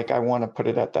that, like, I want to put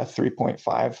it at that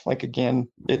 3.5. Like, again,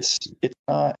 it's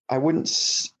not,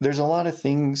 there's a lot of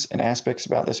things and aspects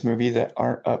about this movie that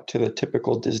aren't up to the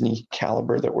typical Disney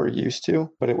caliber that we're used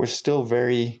to, but it was still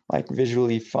very, like,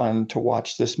 visually fun to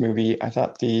watch this movie. I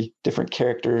thought the different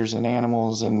characters and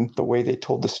animals and the way they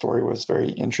told the story was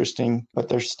very interesting, but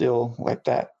there's still like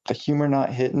that. The humor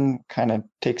not hitting kind of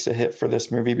takes a hit for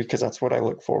this movie, because that's what I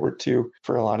look forward to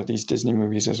for a lot of these Disney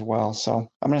movies as well. So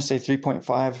I'm going to say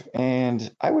 3.5,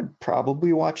 and I would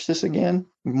probably watch this again.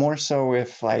 More so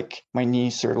if, like, my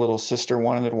niece or little sister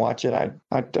wanted to watch it,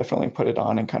 I'd definitely put it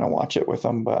on and kind of watch it with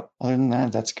them. But other than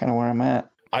that, that's kind of where I'm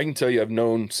at. I can tell you I've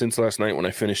known since last night when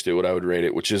I finished it what I would rate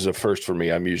it, which is a first for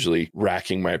me. I'm usually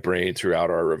racking my brain throughout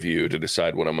our review to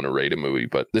decide what I'm going to rate a movie.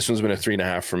 But this one's been a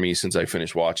 3.5 for me since I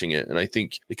finished watching it. And I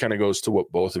think it kind of goes to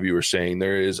what both of you were saying.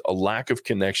 There is a lack of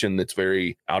connection that's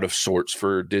very out of sorts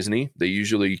for Disney. They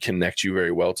usually connect you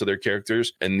very well to their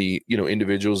characters and the, you know,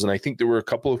 individuals. And I think there were a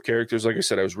couple of characters, like I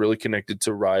said, I was really connected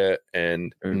to Raya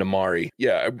and Namaari.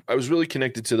 Yeah, I was really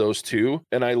connected to those two.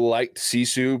 And I liked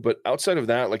Sisu. But outside of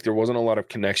that, like, there wasn't a lot of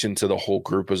connection to the whole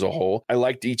group as a whole. I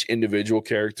liked each individual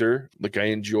character. Like, I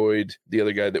enjoyed the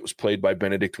other guy that was played by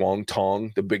Benedict Wong,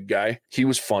 Tong, the big guy. He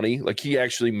was funny. Like, he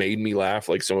actually made me laugh,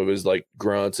 like some of his like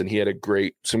grunts, and he had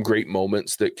some great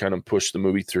moments that kind of pushed the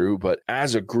movie through. But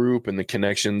as a group and the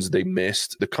connections they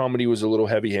missed, the comedy was a little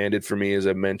heavy-handed for me, as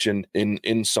I mentioned,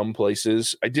 in some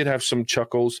places. I did have some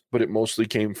chuckles, but it mostly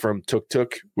came from Tuk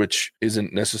Tuk, which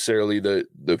isn't necessarily the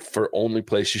for only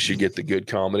place you should get the good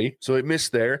comedy. So it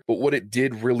missed there. But what it did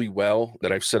did really well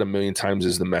that I've said a million times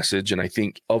is the message. And I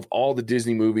think of all the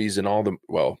Disney movies and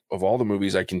of all the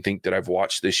movies I can think that I've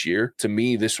watched this year, to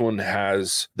me, this one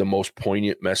has the most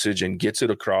poignant message and gets it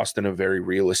across in a very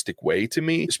realistic way to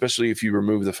me, especially if you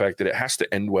remove the fact that it has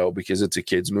to end well because it's a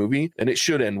kid's movie, and it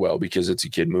should end well because it's a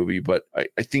kid movie. But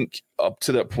I think up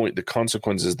to that point, the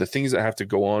consequences, the things that have to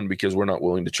go on because we're not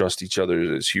willing to trust each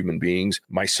other as human beings,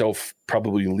 myself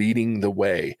probably leading the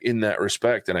way in that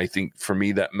respect. And I think for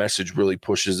me, that message really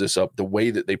pushes this up. The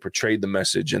way that they portrayed the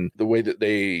message and the way that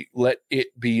they let it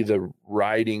be the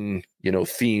riding,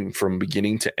 theme from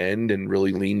beginning to end and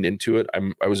really leaned into it.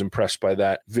 I was impressed by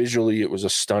that. Visually, it was a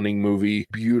stunning movie,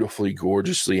 beautifully,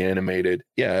 gorgeously animated.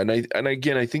 Yeah. And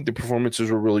again, I think the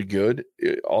performances were really good,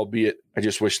 albeit I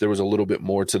just wish there was a little bit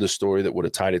more to the story that would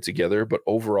have tied it together. But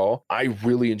overall, I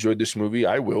really enjoyed this movie.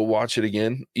 I will watch it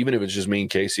again, even if it's just me and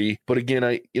Casey. But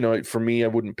again, for me, I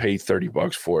wouldn't pay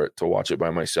 $30 for it to watch it by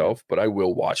myself, but I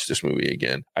will watch this movie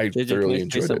again. I thoroughly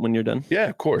enjoyed it. When you're done? Yeah,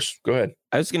 of course. Go ahead.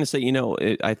 I was going to say,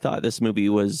 I thought this movie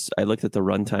I looked at the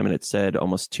runtime and it said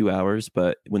almost 2 hours,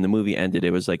 but when the movie ended,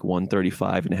 it was like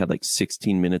 1:35 and it had like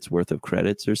 16 minutes worth of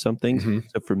credits or something. Mm-hmm.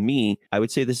 So for me, I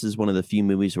would say this is one of the few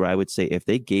movies where I would say if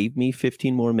they gave me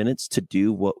 15 more minutes to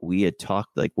do what we had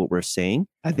talked, like what we're saying,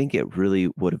 I think it really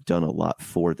would have done a lot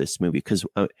for this movie, because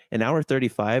an hour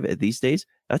 35 at these days,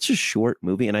 that's a short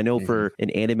movie. And I know for an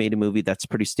animated movie, that's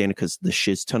pretty standard because the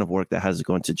shiz ton of work that has to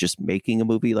go into just making a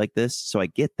movie like this. So I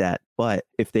get that. But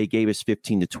if they gave us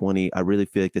 15 to 20, I really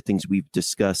feel like the things we've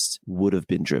discussed would have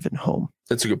been driven home.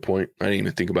 That's a good point. I didn't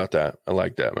even think about that. I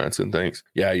like that, Mattson. Thanks.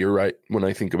 Yeah, you're right. When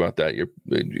I think about that, you're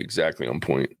exactly on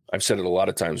point. I've said it a lot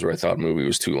of times where I thought a movie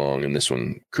was too long, and this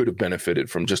one could have benefited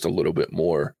from just a little bit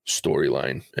more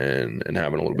storyline and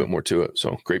having a little bit more to it.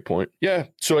 So great point. Yeah.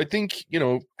 So I think,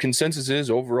 consensus is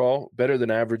overall better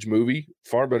than average movie,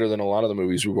 far better than a lot of the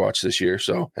movies we watched this year.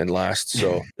 And last.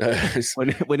 So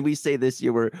when we say this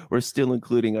year, we're still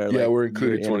including our, we're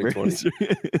including 2020.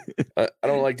 I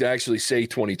don't like to actually say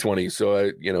 2020. So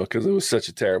because it was such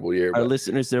a terrible year. Our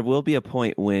listeners, there will be a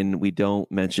point when we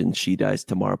don't mention She Dies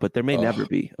Tomorrow, but there may never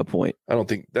be a point. I don't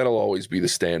think that'll always be the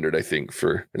standard, I think,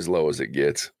 for as low as it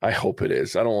gets. I hope it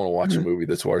is. I don't want to watch a movie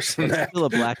that's worse than that. Still a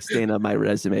black stain on my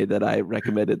resume that I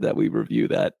recommended that we review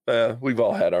that. We've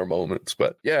all had our moments,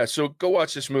 but yeah, so go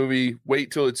watch this movie. Wait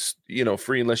till it's,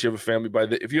 free unless you have a family.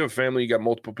 If you have a family, you got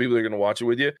multiple people that are going to watch it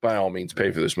with you, by all means,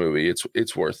 pay for this movie.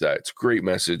 It's worth that. It's a great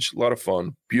message, a lot of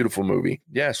fun, beautiful movie.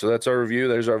 Yeah, so that's our review.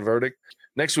 There's our verdict.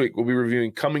 Next week, we'll be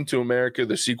reviewing Coming to America,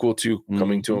 the sequel to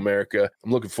Coming to America.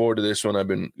 I'm looking forward to this one.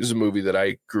 This is a movie that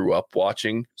I grew up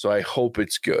watching, so I hope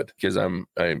it's good because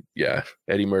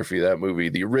Eddie Murphy, that movie,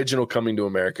 the original Coming to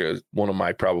America, is one of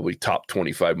my probably top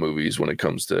 25 movies when it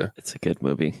comes to. It's a good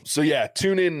movie. So yeah,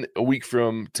 tune in a week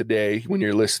from today when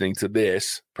you're listening to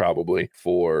this, probably,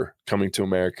 for Coming to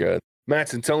America.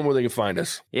 Mattson, tell them where they can find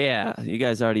us. Yeah, you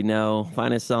guys already know.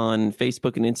 Find us on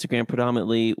Facebook and Instagram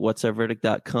predominantly,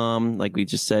 whatsourverdict.com. Like we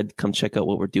just said, come check out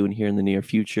what we're doing here in the near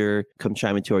future. Come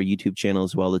chime into our YouTube channel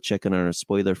as well to check on our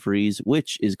spoiler freeze,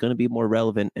 which is going to be more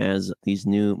relevant as these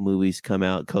new movies come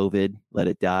out. COVID, let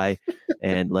it die,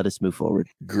 and let us move forward.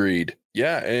 Agreed.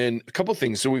 Yeah, and a couple of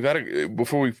things. So we've had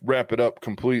before we wrap it up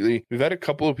completely, we've had a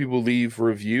couple of people leave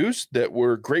reviews that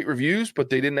were great reviews, but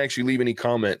they didn't actually leave any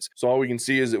comments. So all we can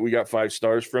see is that we got 5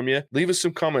 stars from you. Leave us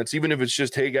some comments, even if it's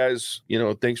just, hey guys,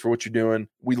 thanks for what you're doing.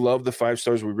 We love the 5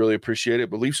 stars. We really appreciate it.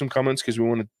 But leave some comments because we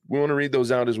want to read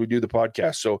those out as we do the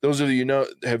podcast. So those of you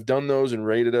have done those and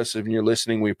rated us, if you're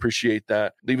listening, we appreciate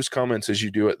that. Leave us comments as you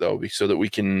do it though, so that we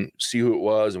can see who it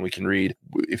was and we can read.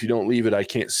 If you don't leave it, I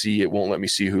can't see. It won't let me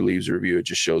see who leaves a review. It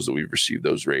just shows that we've received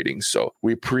those ratings. So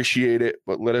we appreciate it,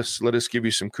 but let us give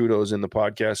you some kudos in the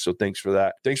podcast. So thanks for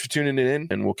that. Thanks for tuning in,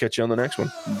 and we'll catch you on the next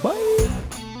one. Bye.